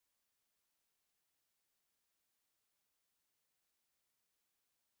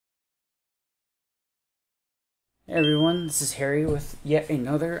Hey everyone, this is Harry with yet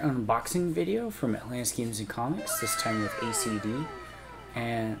another unboxing video from Atlantis Games and Comics, this time with ACD.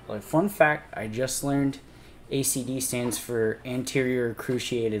 And like fun fact, I just learned ACD stands for anterior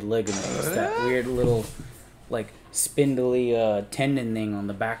cruciated ligament. It's that weird little like spindly tendon thing on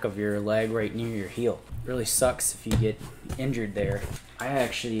the back of your leg right near your heel. Really sucks if you get injured there. I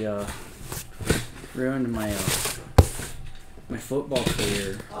actually ruined my my football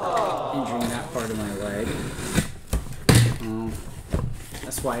career injuring that part of my leg.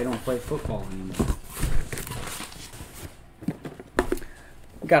 That's why I don't play football anymore.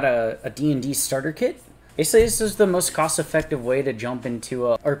 Got a D&D starter kit. Basically, this is the most cost-effective way to jump into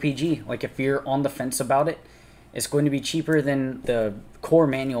a RPG. Like, if you're on the fence about it, it's going to be cheaper than the core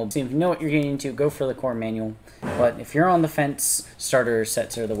manual. So if you know what you're getting into, go for the core manual. But if you're on the fence, starter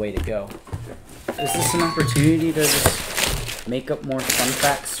sets are the way to go. Is this an opportunity to just make up more fun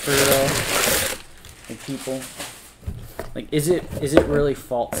facts for people? Like, is it really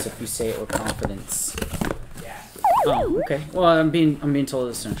false if you say it with confidence? Yeah. Oh, okay. Well, I'm being told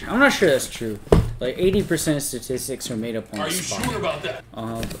this isn't true. I'm not sure that's true. Like 80% of statistics are made up on the spot. Are you sure about that?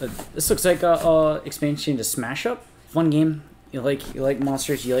 This looks like a expansion to Smash Up. Fun game. You like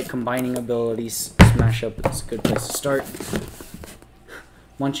monsters. You like combining abilities. Smash Up is a good place to start.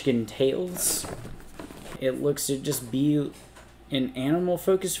 Munchkin Tales. It looks to just be an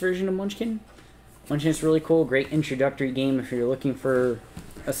animal-focused version of Munchkin. Munchkin's really cool, great introductory game if you're looking for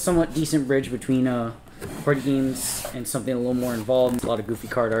a somewhat decent bridge between party games and something a little more involved. A lot of goofy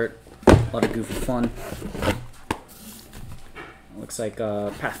card art, a lot of goofy fun. Looks like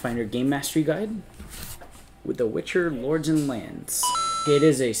a Pathfinder Game Mastery Guide with The Witcher Lords and Lands. It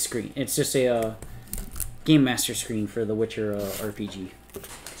is a screen. It's just a Game Master screen for The Witcher RPG.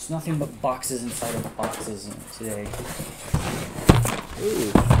 It's nothing but boxes inside of boxes today.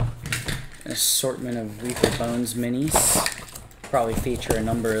 Ooh. An assortment of Reaper Bones minis. Probably feature a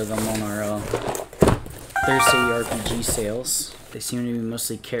number of them on our Thursday RPG sales. They seem to be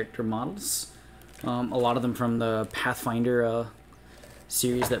mostly character models. A lot of them from the Pathfinder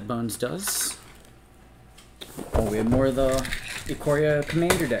series that Bones does. Oh, we have more of the Ikoria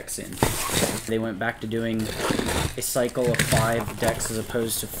Commander decks in. They went back to doing a cycle of 5 decks as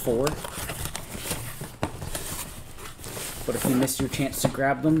opposed to 4. But if you missed your chance to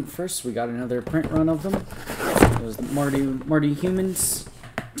grab them first, we got another print run of them. It was the Marty Humans,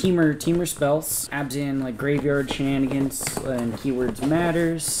 Teamer spells, Abzan like graveyard shenanigans and keywords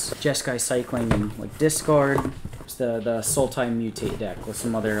matters, Jeskai cycling and like discard. It's the Sultai mutate deck with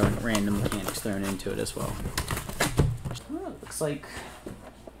some other like, random mechanics thrown into it as well. Oh, it looks like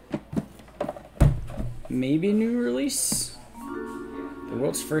maybe a new release. The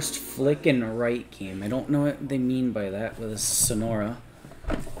world's first flick and write game. I don't know what they mean by that with a Sonora.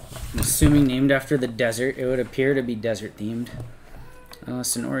 I'm assuming named after the desert. It would appear to be desert themed.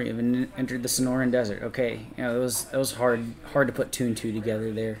 Sonora, you haven't entered the Sonoran Desert. Okay, yeah, that was hard to put 2 and 2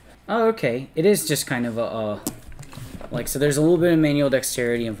 together there. Oh, okay. It is just kind of a like, so there's a little bit of manual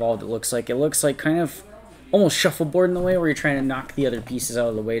dexterity involved. It looks like kind of almost shuffleboard in the way where you're trying to knock the other pieces out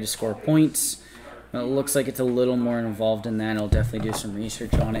of the way to score points. It looks like it's a little more involved in that. I'll definitely do some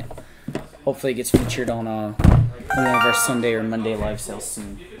research on it. Hopefully it gets featured on one of our Sunday or Monday live sales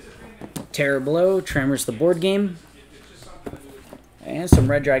soon. Terror Below, Tremors the board game. And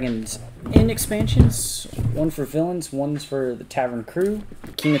some Red Dragons Inn expansions. One for villains, one's for the Tavern Crew.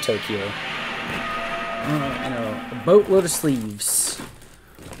 King of Tokyo. And a boatload of sleeves.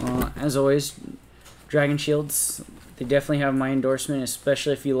 As always, Dragon Shields. They definitely have my endorsement,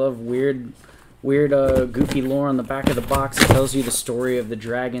 especially if you love weird goofy lore on the back of the box. It tells you the story of the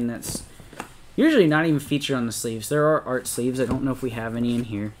dragon that's usually not even featured on the sleeves. There are art sleeves. I don't know if we have any in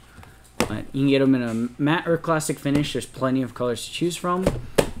here. But you can get them in a matte or classic finish. There's plenty of colors to choose from.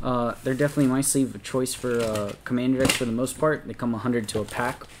 They're definitely my sleeve of choice for commander decks for the most part. They come 100 to a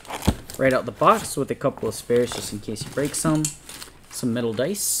pack right out the box with a couple of spares just in case you break some. Some metal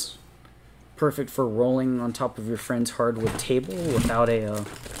dice. Perfect for rolling on top of your friend's hardwood table without a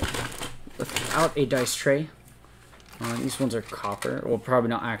dice tray. These ones are copper. Well, probably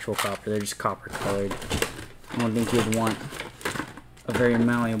not actual copper. They're just copper colored. I don't think you'd want a very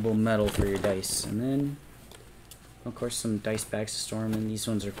malleable metal for your dice. And then, of course, some dice bags to store them in. These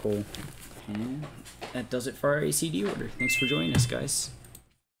ones are cool. And that does it for our ACD order. Thanks for joining us, guys.